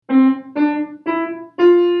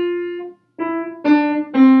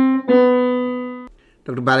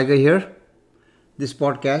Dr. Baliga here. This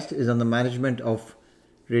podcast is on the management of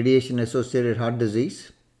radiation associated heart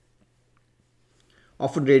disease.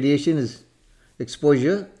 Often,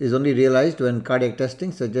 exposure is only realized when cardiac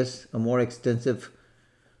testing suggests a more extensive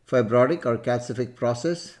fibrotic or calcific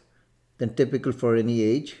process than typical for any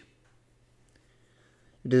age.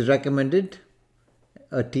 It is recommended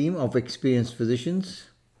a team of experienced physicians,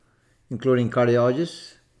 including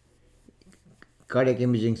cardiologists, cardiac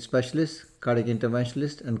imaging specialists, cardiac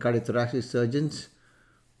interventionalists, and cardiothoracic surgeons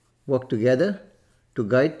work together to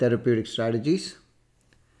guide therapeutic strategies.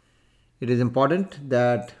 It is important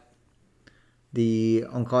that the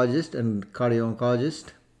oncologist and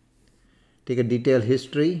cardio-oncologist take a detailed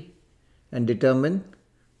history and determine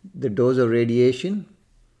the dose of radiation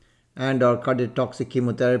and or cardiotoxic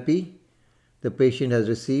chemotherapy the patient has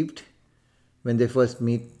received when they first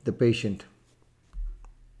meet the patient.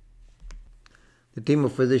 The team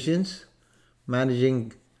of physicians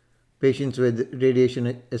managing patients with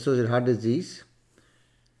radiation-associated heart disease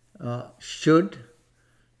should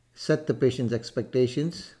set the patient's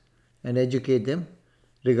expectations and educate them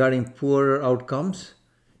regarding poorer outcomes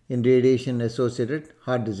in radiation-associated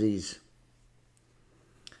heart disease.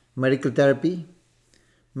 Medical therapy.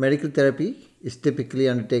 Medical therapy is typically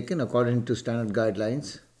undertaken according to standard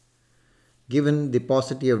guidelines. Given the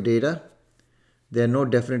paucity of data, there are no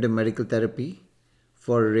definitive medical therapy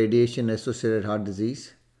for radiation-associated heart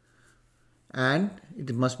disease, and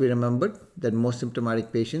it must be remembered that most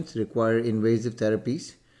symptomatic patients require invasive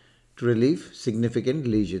therapies to relieve significant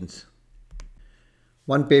lesions.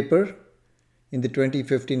 One paper in the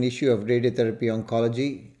 2015 issue of Radiotherapy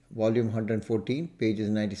Oncology, volume 114, pages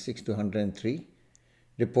 96 to 103,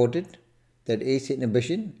 reported that ACE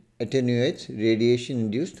inhibition attenuates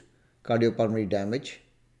radiation-induced cardiopulmonary damage.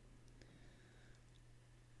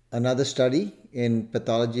 Another study in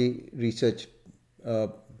Pathology Research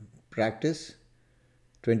Practice,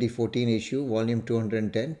 2014 issue, volume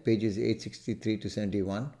 210, pages 863 to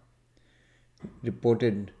 71,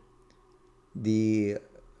 reported the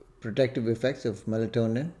protective effects of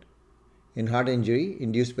melatonin in heart injury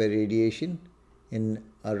induced by radiation in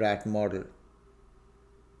a rat model.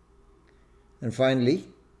 And finally,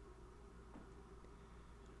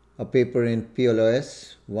 a paper in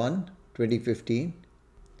PLOS 1, 2015,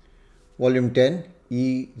 Volume 10,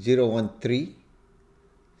 E013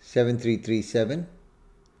 7337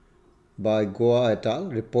 by Goa et al.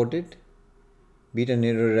 Reported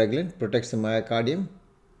beta-neuroregulin protects the myocardium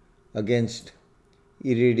against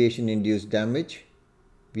irradiation-induced damage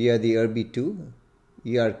via the ERB2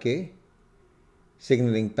 ERK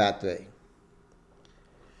signaling pathway.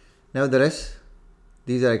 Nevertheless,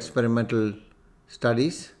 these are experimental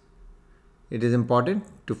studies. It is important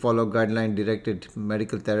to follow guideline-directed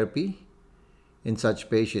medical therapy in such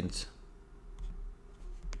patients.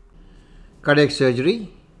 Cardiac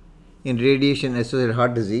surgery in radiation-associated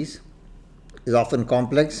heart disease is often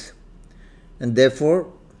complex and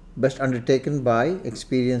therefore best undertaken by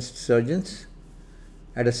experienced surgeons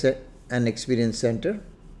at an experienced center.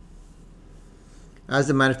 As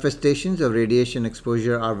the manifestations of radiation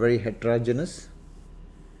exposure are very heterogeneous,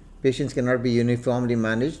 patients cannot be uniformly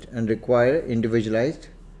managed and require individualized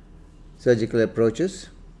surgical approaches.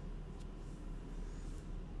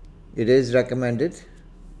 It is recommended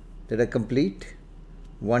that a complete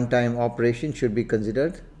one-time operation should be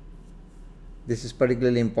considered. This is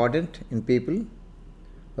particularly important in people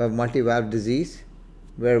who have multi-valve disease,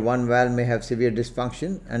 where one valve may have severe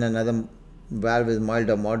dysfunction and another valve is mild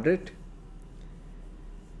or moderate.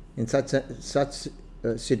 In such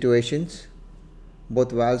situations,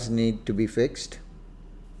 both valves need to be fixed.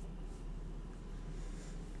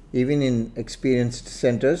 Even in experienced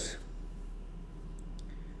centers,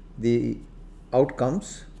 the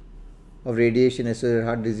outcomes of radiation-associated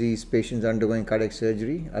heart disease patients undergoing cardiac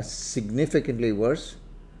surgery are significantly worse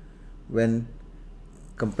when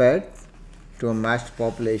compared to a matched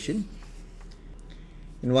population.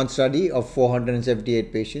 In one study of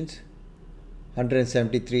 478 patients,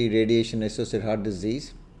 173 radiation-associated heart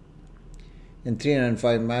disease, and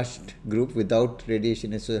 305 matched group without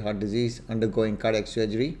radiation-associated heart disease undergoing cardiac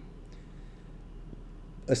surgery,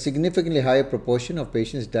 a significantly higher proportion of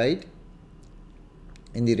patients died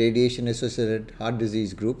in the radiation-associated heart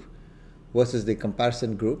disease group versus the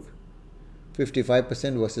comparison group,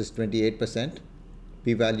 55% versus 28%,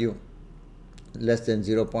 p-value less than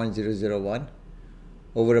 0.001,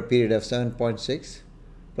 over a period of 7.6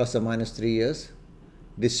 plus or minus 3 years,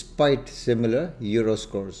 despite similar Euro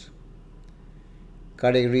scores.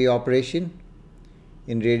 Cardiac reoperation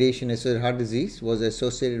in radiation-associated heart disease was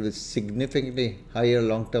associated with significantly higher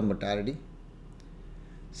long-term mortality.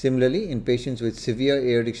 Similarly, in patients with severe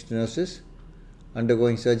aortic stenosis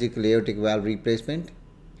undergoing surgical aortic valve replacement,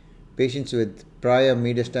 patients with prior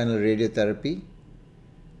mediastinal radiotherapy,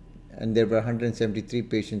 and there were 173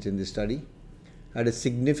 patients in this study, had a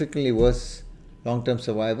significantly worse long-term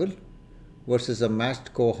survival versus a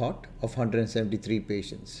matched cohort of 173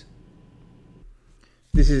 patients.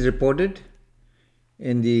 This is reported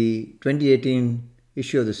in the 2018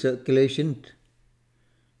 issue of the Circulation,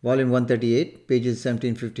 volume 138, pages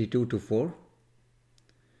 1752 to 4.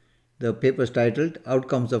 The paper is titled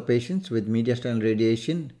Outcomes of Patients with Mediastinal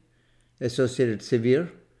Radiation Associated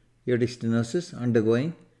Severe Aortic Stenosis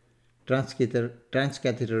Undergoing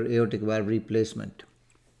Transcatheter Aortic Valve Replacement.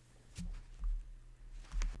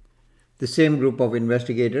 The same group of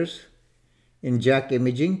investigators in JACC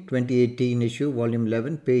Imaging 2018 issue, volume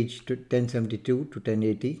 11, page 1072 to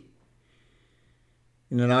 1080,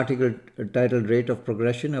 in an article titled Rate of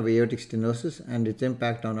Progression of Aortic Stenosis and its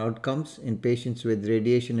Impact on Outcomes in Patients with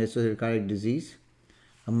Radiation-Associated Cardiac Disease,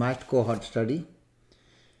 a matched cohort study,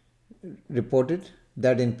 reported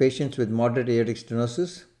that in patients with moderate aortic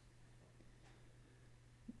stenosis,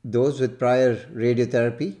 those with prior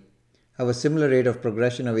radiotherapy have a similar rate of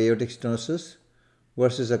progression of aortic stenosis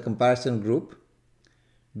versus a comparison group.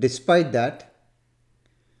 Despite that,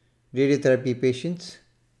 radiotherapy patients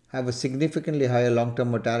have a significantly higher long-term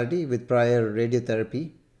mortality, with prior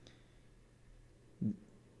radiotherapy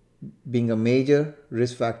being a major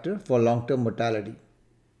risk factor for long-term mortality.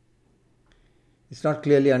 It's not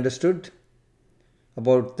clearly understood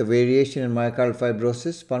about the variation in myocardial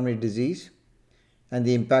fibrosis, pulmonary disease, and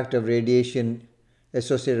the impact of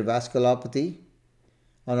radiation-associated vasculopathy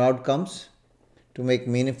on outcomes to make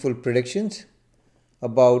meaningful predictions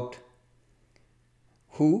about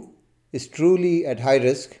who is truly at high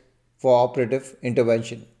risk for operative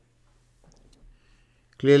intervention.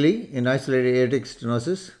 Clearly, in isolated aortic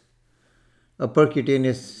stenosis, a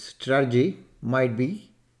percutaneous strategy might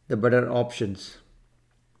be the better options.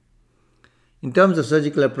 In terms of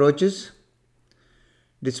surgical approaches,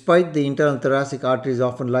 despite the internal thoracic arteries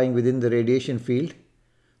often lying within the radiation field,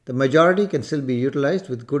 the majority can still be utilized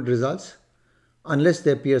with good results unless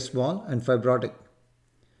they appear small and fibrotic.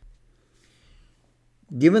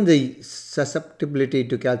 Given the susceptibility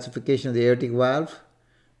to calcification of the aortic valve,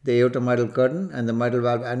 the aortomidal curtain, and the mitral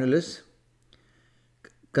valve annulus,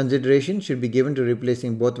 consideration should be given to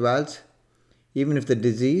replacing both valves, even if the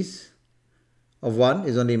disease of one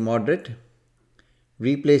is only moderate.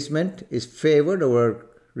 Replacement is favored over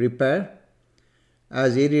repair,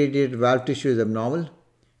 as irradiated valve tissue is abnormal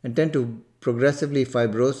and tend to progressively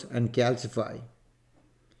fibrose and calcify.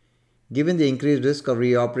 Given the increased risk of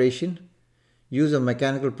reoperation, use of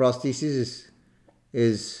mechanical prosthesis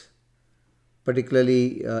is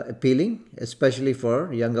particularly appealing, especially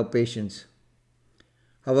for younger patients.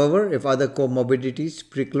 However, if other comorbidities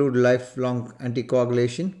preclude lifelong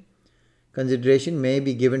anticoagulation, consideration may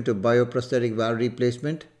be given to bioprosthetic valve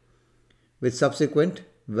replacement with subsequent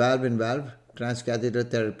valve-in-valve transcatheter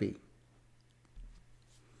therapy.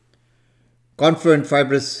 Confluent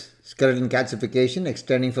fibrous skeleton calcification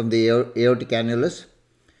extending from the aortic annulus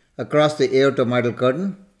across the aortomidal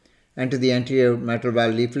curtain and to the anterior mitral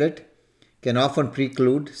valve leaflet can often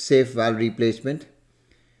preclude safe valve replacement.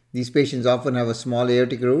 These patients often have a small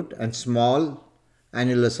aortic root and small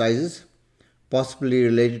annular sizes, possibly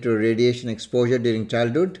related to radiation exposure during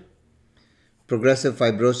childhood, progressive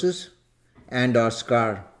fibrosis, and/or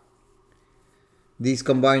scar. These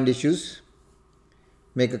combined issues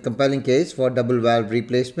make a compelling case for double valve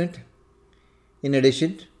replacement. In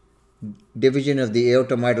addition, division of the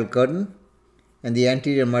aortomidal curtain and the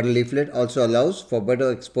anterior mitral leaflet also allows for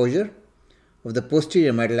better exposure of the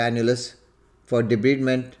posterior mitral annulus for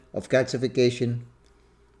debridement of calcification,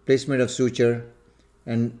 placement of suture,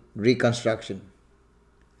 and reconstruction.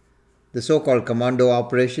 The so-called commando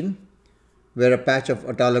operation, where a patch of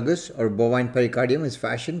autologous or bovine pericardium is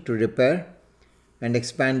fashioned to repair and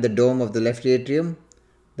expand the dome of the left atrium,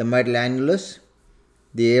 the mitral annulus,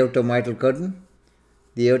 the aortomitral curtain,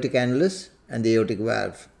 the aortic annulus, and the aortic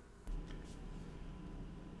valve.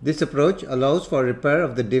 This approach allows for repair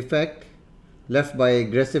of the defect left by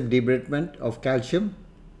aggressive debridement of calcium,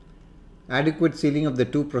 adequate sealing of the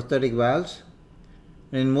two prosthetic valves,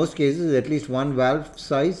 and in most cases at least one valve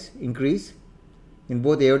size increase in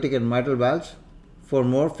both aortic and mitral valves for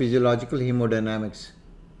more physiological hemodynamics.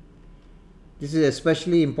 This is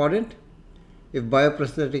especially important if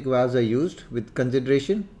bioprosthetic valves are used with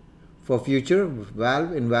consideration for future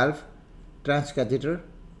valve-in-valve transcatheter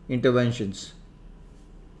interventions.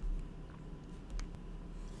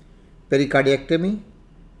 Pericardiectomy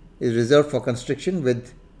is reserved for constriction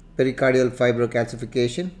with pericardial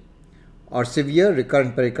fibrocalcification, or severe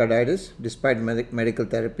recurrent pericarditis despite medical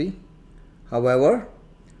therapy. However,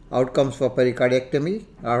 outcomes for pericardiectomy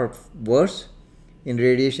are worse in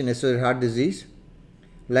radiation-associated heart disease,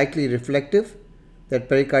 likely reflective that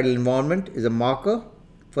pericardial involvement is a marker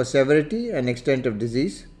for severity and extent of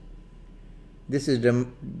disease. This is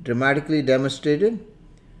dramatically demonstrated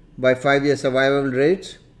by 5-year survival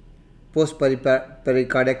rates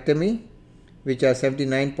post-pericardectomy, which are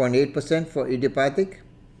 79.8% for idiopathic,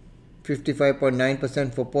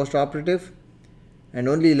 55.9% for post-operative, and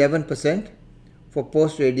only 11% for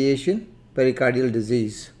post-radiation pericardial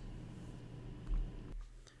disease.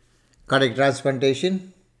 Cardiac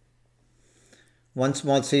transplantation. One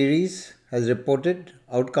small series has reported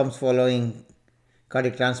outcomes following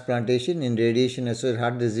cardiac transplantation in radiation-associated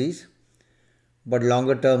heart disease, but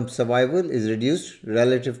longer-term survival is reduced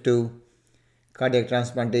relative to cardiac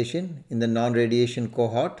transplantation in the non-radiation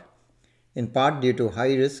cohort, in part due to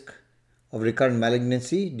high risk of recurrent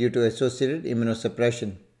malignancy due to associated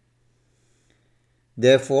immunosuppression.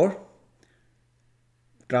 Therefore,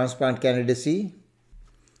 transplant candidacy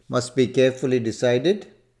must be carefully decided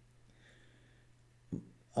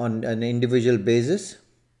on an individual basis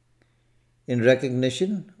in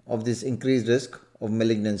recognition of this increased risk of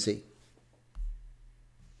malignancy.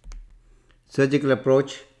 Surgical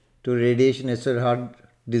approach to radiation-associated heart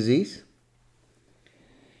disease.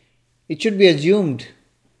 It should be assumed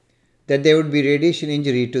that there would be radiation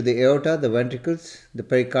injury to the aorta, the ventricles, the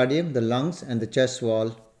pericardium, the lungs, and the chest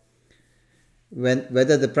wall,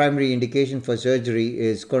 whether the primary indication for surgery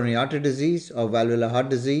is coronary artery disease or valvular heart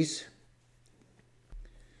disease.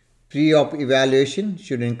 Pre-op evaluation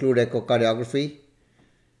should include echocardiography,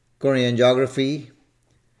 coronary angiography,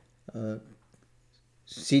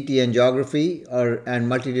 CT angiography and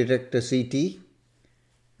multi-detector CT,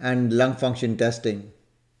 and lung function testing.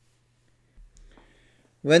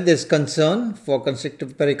 When there is concern for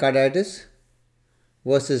constrictive pericarditis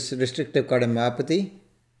versus restrictive cardiomyopathy,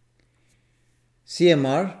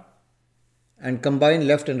 CMR and combined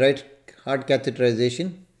left and right heart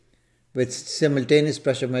catheterization with simultaneous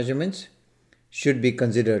pressure measurements should be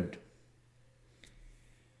considered.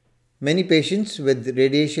 Many patients with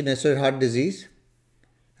radiation-associated heart disease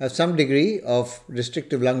have some degree of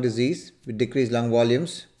restrictive lung disease with decreased lung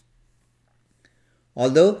volumes.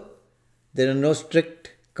 Although there are no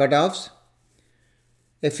strict cutoffs,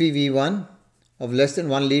 FEV1 of less than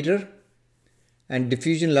 1 liter and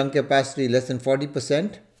diffusion lung capacity less than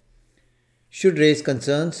 40% should raise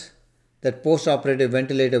concerns that post-operative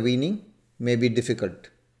ventilator weaning may be difficult.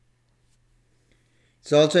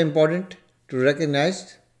 It's also important to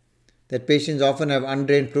recognize that patients often have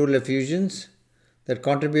undrained pleural effusions that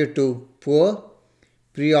contribute to poor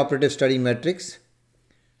preoperative study metrics,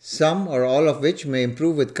 some or all of which may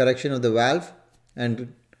improve with correction of the valve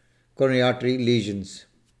and coronary artery lesions.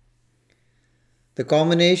 The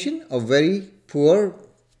combination of very poor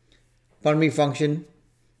pulmonary function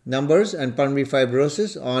numbers and pulmonary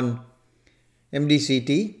fibrosis on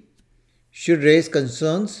MDCT should raise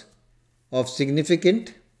concerns of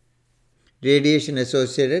significant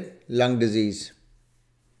radiation-associated lung disease.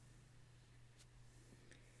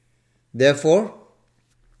 Therefore,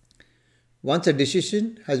 once a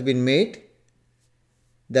decision has been made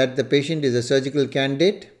that the patient is a surgical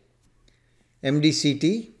candidate,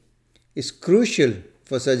 MDCT is crucial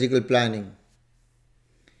for surgical planning.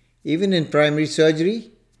 Even in primary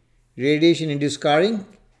surgery, radiation-induced scarring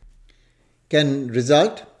can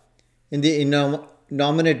result in the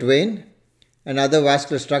innominate vein and other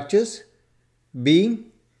vascular structures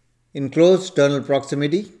being in close sternal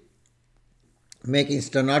proximity, making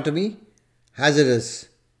sternotomy hazardous.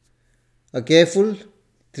 A careful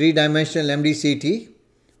 3-dimensional MDCT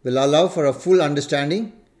will allow for a full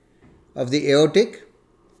understanding of the aortic,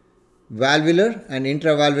 valvular and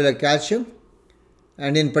intravalvular calcium,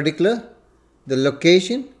 and in particular the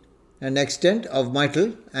location and extent of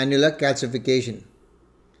mitral annular calcification.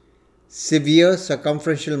 Severe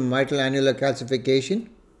circumferential mitral annular calcification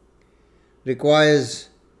requires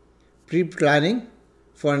pre-planning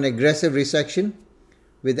for an aggressive resection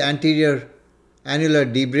with anterior annular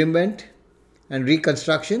debridement and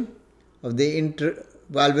reconstruction of the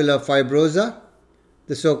intervalvular fibrosa,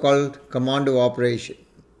 the so-called commando operation.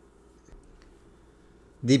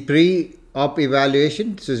 The pre-op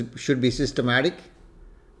evaluation should be systematic.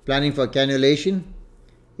 Planning for cannulation,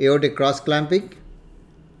 aortic cross-clamping,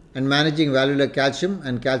 and managing valvular calcium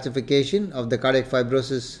and calcification of the cardiac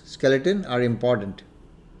fibrosis skeleton are important.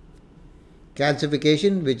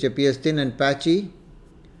 Calcification, which appears thin and patchy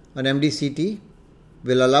on MDCT,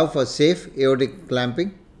 will allow for safe aortic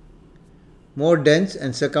clamping. More dense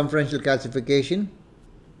and circumferential calcification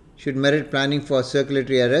should merit planning for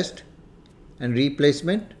circulatory arrest and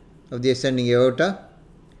replacement of the ascending aorta.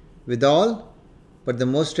 With all but the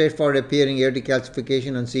most straightforward appearing aortic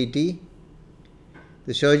calcification on CT,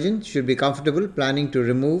 the surgeon should be comfortable planning to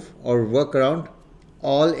remove or work around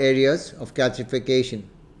all areas of calcification.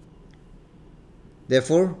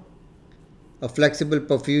 Therefore, a flexible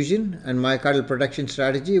perfusion and myocardial protection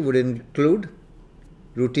strategy would include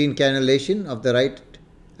routine cannulation of the right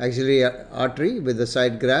axillary artery with a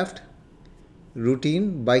side graft,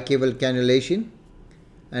 routine bicable cannulation,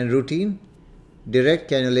 and routine direct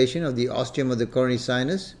cannulation of the ostium of the coronary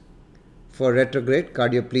sinus for retrograde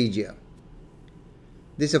cardioplegia.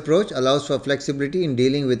 This approach allows for flexibility in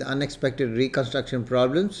dealing with unexpected reconstruction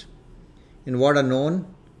problems in what are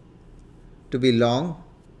known to be long,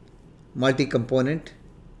 multi-component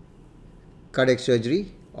cardiac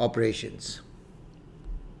surgery operations.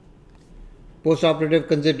 Postoperative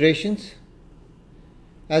considerations.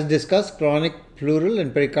 As discussed, chronic pleural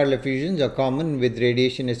and pericardial effusions are common with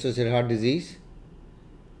radiation-associated heart disease.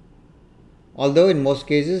 Although in most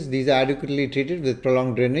cases these are adequately treated with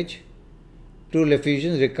prolonged drainage, pleural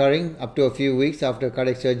effusions recurring up to a few weeks after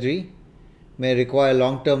cardiac surgery may require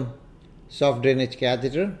long-term soft drainage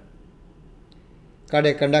catheter.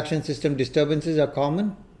 Cardiac conduction system disturbances are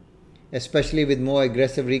common, especially with more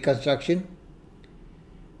aggressive reconstruction.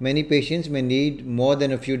 Many patients may need more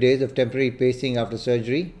than a few days of temporary pacing after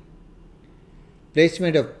surgery.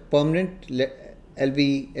 Placement of permanent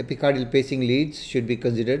LV epicardial pacing leads should be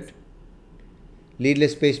considered.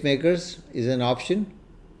 Leadless pacemakers is an option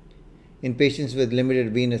in patients with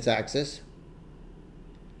limited venous access.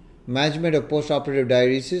 Management of postoperative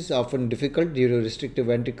diuresis is often difficult due to restrictive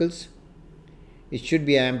ventricles. It should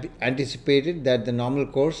be anticipated that the normal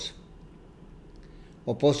course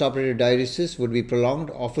of postoperative diuresis would be prolonged,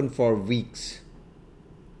 often for weeks.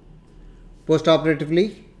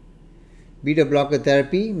 Postoperatively, beta blocker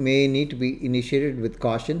therapy may need to be initiated with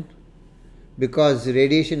caution because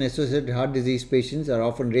radiation-associated heart disease patients are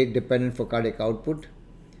often rate dependent for cardiac output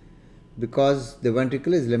because the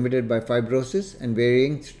ventricle is limited by fibrosis and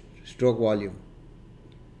varying stroke volume.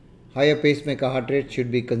 Higher pacemaker heart rate should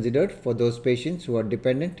be considered for those patients who are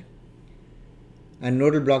dependent, and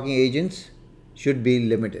nodal blocking agents should be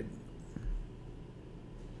limited.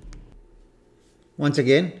 Once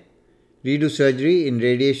again, redo surgery in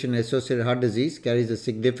radiation-associated heart disease carries a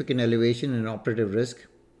significant elevation in operative risk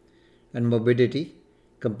and morbidity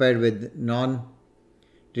compared with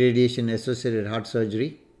non-radiation-associated heart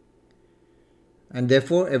surgery, and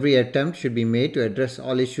therefore every attempt should be made to address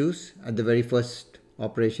all issues at the very first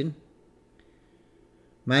operation.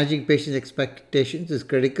 Managing patients' expectations is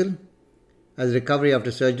critical, as recovery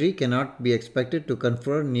after surgery cannot be expected to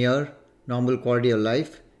confer near normal quality of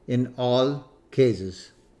life in all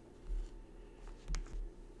cases.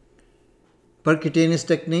 Percutaneous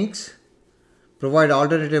techniques provide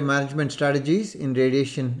alternative management strategies in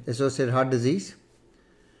radiation-associated heart disease.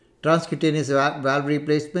 Transcutaneous valve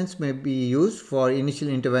replacements may be used for initial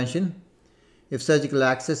intervention if surgical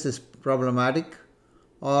access is problematic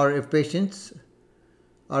or if patients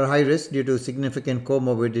are high risk due to significant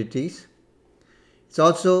comorbidities. It's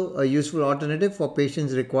also a useful alternative for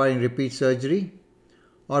patients requiring repeat surgery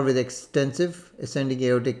or with extensive ascending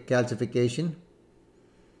aortic calcification.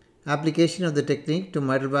 Application of the technique to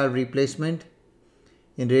mitral valve replacement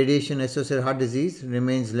in radiation-associated heart disease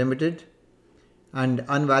remains limited and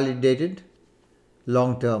unvalidated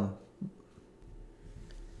long term.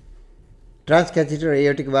 Transcatheter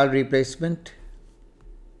aortic valve replacement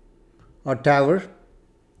or TAVR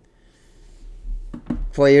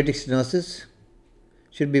for aortic stenosis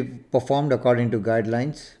should be performed according to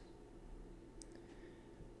guidelines.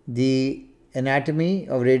 The anatomy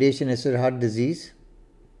of radiation-associated heart disease,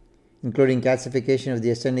 including calcification of the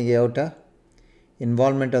ascending aorta,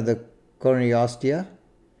 involvement of the coronary ostia,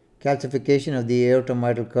 calcification of the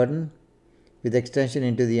aortomitral curtain with extension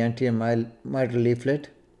into the anterior mitral leaflet,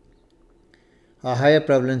 a higher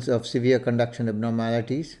prevalence of severe conduction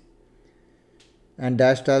abnormalities, and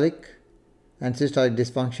diastolic and systolic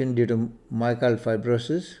dysfunction due to myocardial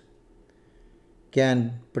fibrosis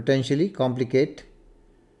can potentially complicate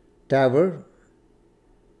TAVR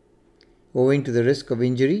owing to the risk of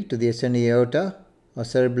injury to the ascending aorta or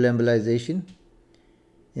cerebral embolization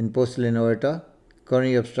in porcelain aorta,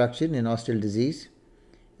 coronary obstruction in ostial disease,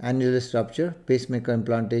 annulus rupture, pacemaker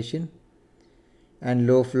implantation, and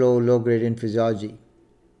low flow, low gradient physiology.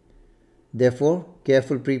 Therefore,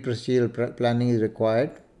 careful pre-procedural planning is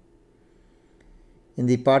required. In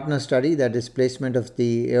the partner study, that is placement of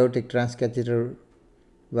the aortic transcatheter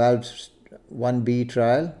valves 1B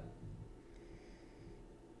trial,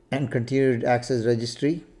 and continued access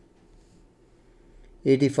registry.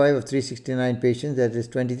 85 of 369 patients, that is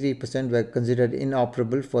 23%, were considered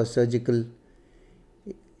inoperable for surgical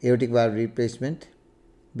aortic valve replacement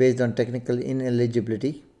based on technical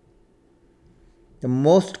ineligibility. The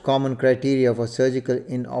most common criteria for surgical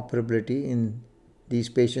inoperability in these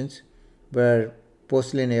patients were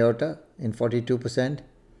porcelain aorta in 42%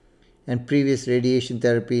 and previous radiation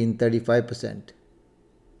therapy in 35%.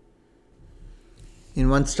 In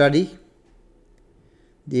one study,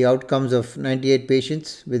 the outcomes of 98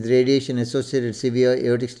 patients with radiation-associated severe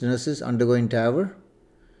aortic stenosis undergoing TAVR,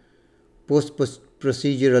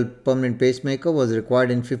 post-procedural permanent pacemaker was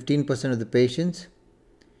required in 15% of the patients,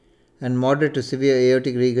 and moderate to severe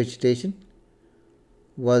aortic regurgitation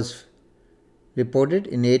was reported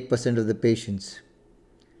in 8% of the patients.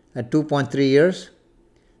 At 2.3 years,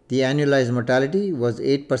 the annualized mortality was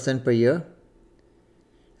 8% per year,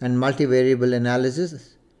 and multivariable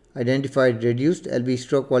analysis identified reduced LV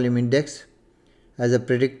stroke volume index as a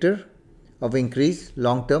predictor of increased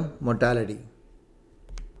long-term mortality.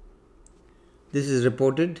 This is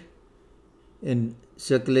reported in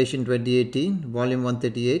Circulation 2018, volume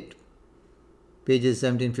 138, pages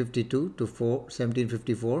 1752 to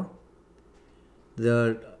 1754.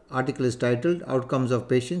 The article is titled Outcomes of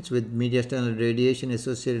Patients with Mediastinal Radiation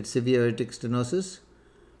Associated Severe Aortic Stenosis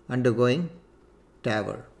Undergoing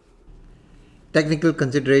TAVR. Technical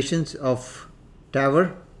considerations of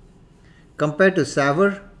TAVR. Compared to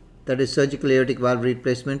SAVR, that is surgical aortic valve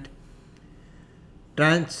replacement,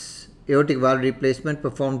 trans-aortic valve replacement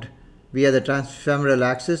performed via the transfemoral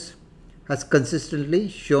axis has consistently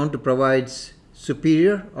shown to provide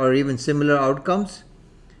superior or even similar outcomes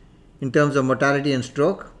in terms of mortality and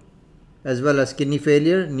stroke, as well as kidney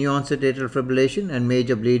failure, new onset atrial fibrillation, and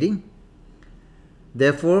major bleeding.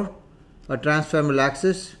 Therefore, a transfemoral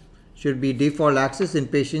axis should be default axis in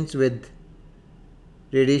patients with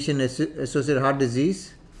radiation-associated heart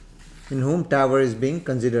disease in whom TAVR is being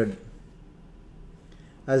considered,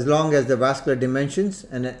 as long as the vascular dimensions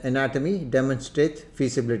and anatomy demonstrate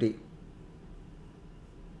feasibility.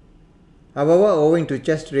 However, owing to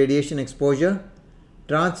chest radiation exposure,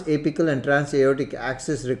 transapical and transaortic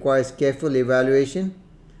axis requires careful evaluation,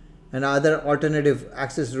 and other alternative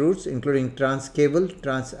access routes including transcaval,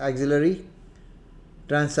 transaxillary,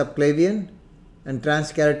 transsubclavian, and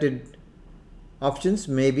transcarotid options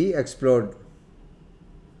may be explored.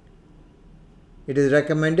 It is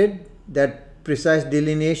recommended that precise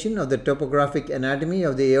delineation of the topographic anatomy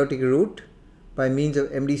of the aortic root by means of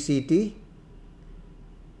MDCT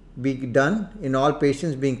be done in all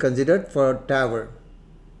patients being considered for TAVR.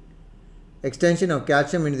 Extension of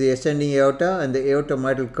calcium into the ascending aorta and the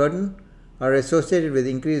aortomitral curtain are associated with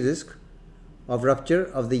increased risk of rupture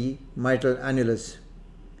of the mitral annulus.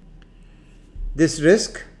 This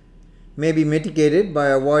risk may be mitigated by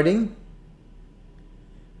avoiding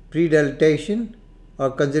predilatation or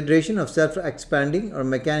consideration of self-expanding or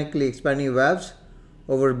mechanically expanding valves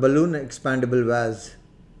over balloon expandable valves.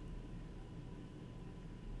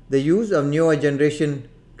 The use of newer generation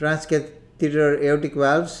transcatheter aortic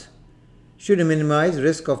valves should minimize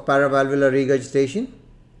risk of paravalvular regurgitation.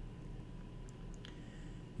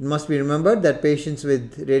 It must be remembered that patients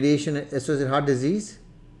with radiation-associated heart disease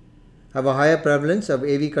have a higher prevalence of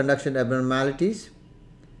AV conduction abnormalities,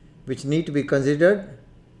 which need to be considered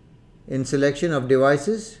in selection of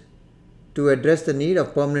devices to address the need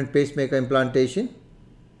of permanent pacemaker implantation.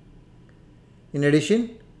 In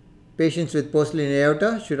addition, patients with porcelain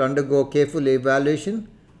aorta should undergo careful evaluation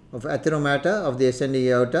of atheromata of the ascending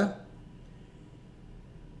aorta,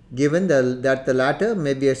 given that the latter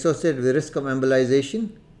may be associated with risk of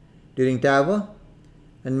embolization during TAVR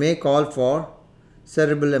and may call for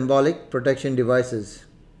cerebral embolic protection devices.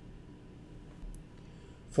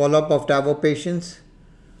 Follow-up of TAVR patients.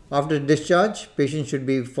 After discharge, patients should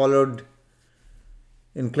be followed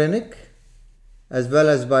in clinic as well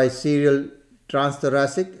as by serial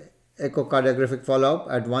transthoracic echocardiographic follow-up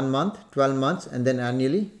at 1 month, 12 months, and then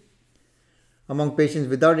annually. Among patients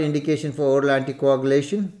without indication for oral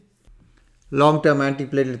anticoagulation, long-term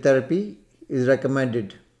antiplatelet therapy is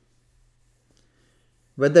recommended.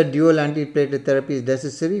 Whether dual antiplatelet therapy is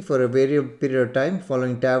necessary for a variable period of time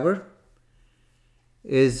following TAVR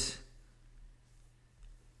is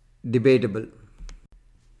debatable.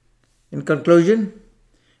 In conclusion,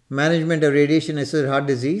 management of radiation-associated heart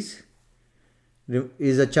disease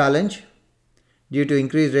is a challenge due to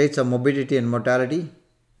increased rates of morbidity and mortality.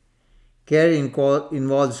 Care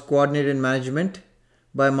involves coordinated management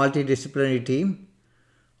by a multidisciplinary team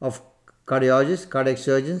of cardiologists, cardiac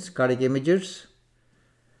surgeons, cardiac imagers.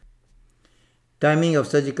 Timing of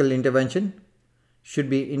surgical intervention should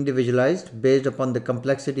be individualized based upon the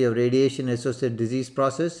complexity of radiation associated disease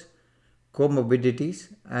process,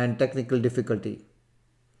 comorbidities, and technical difficulty.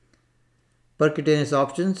 Percutaneous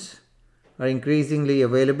options are increasingly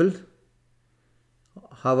available.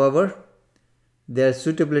 However, their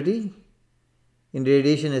suitability in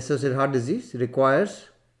radiation associated heart disease requires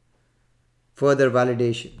further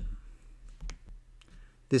validation.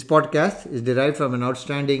 This podcast is derived from an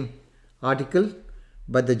outstanding article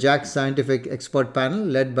by the JACC Scientific Expert Panel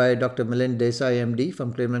led by Dr. Milind Desai, MD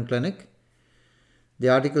from Cleveland Clinic. The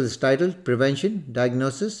article is titled Prevention,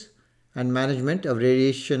 Diagnosis and Management of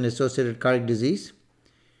Radiation Associated Cardiac Disease.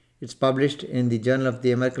 It's published in the Journal of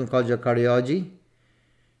the American College of Cardiology,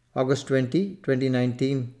 August 20,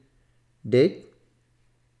 2019 date,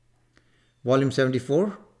 volume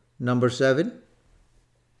 74, number 7,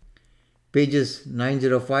 pages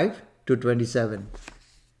 905 to 27.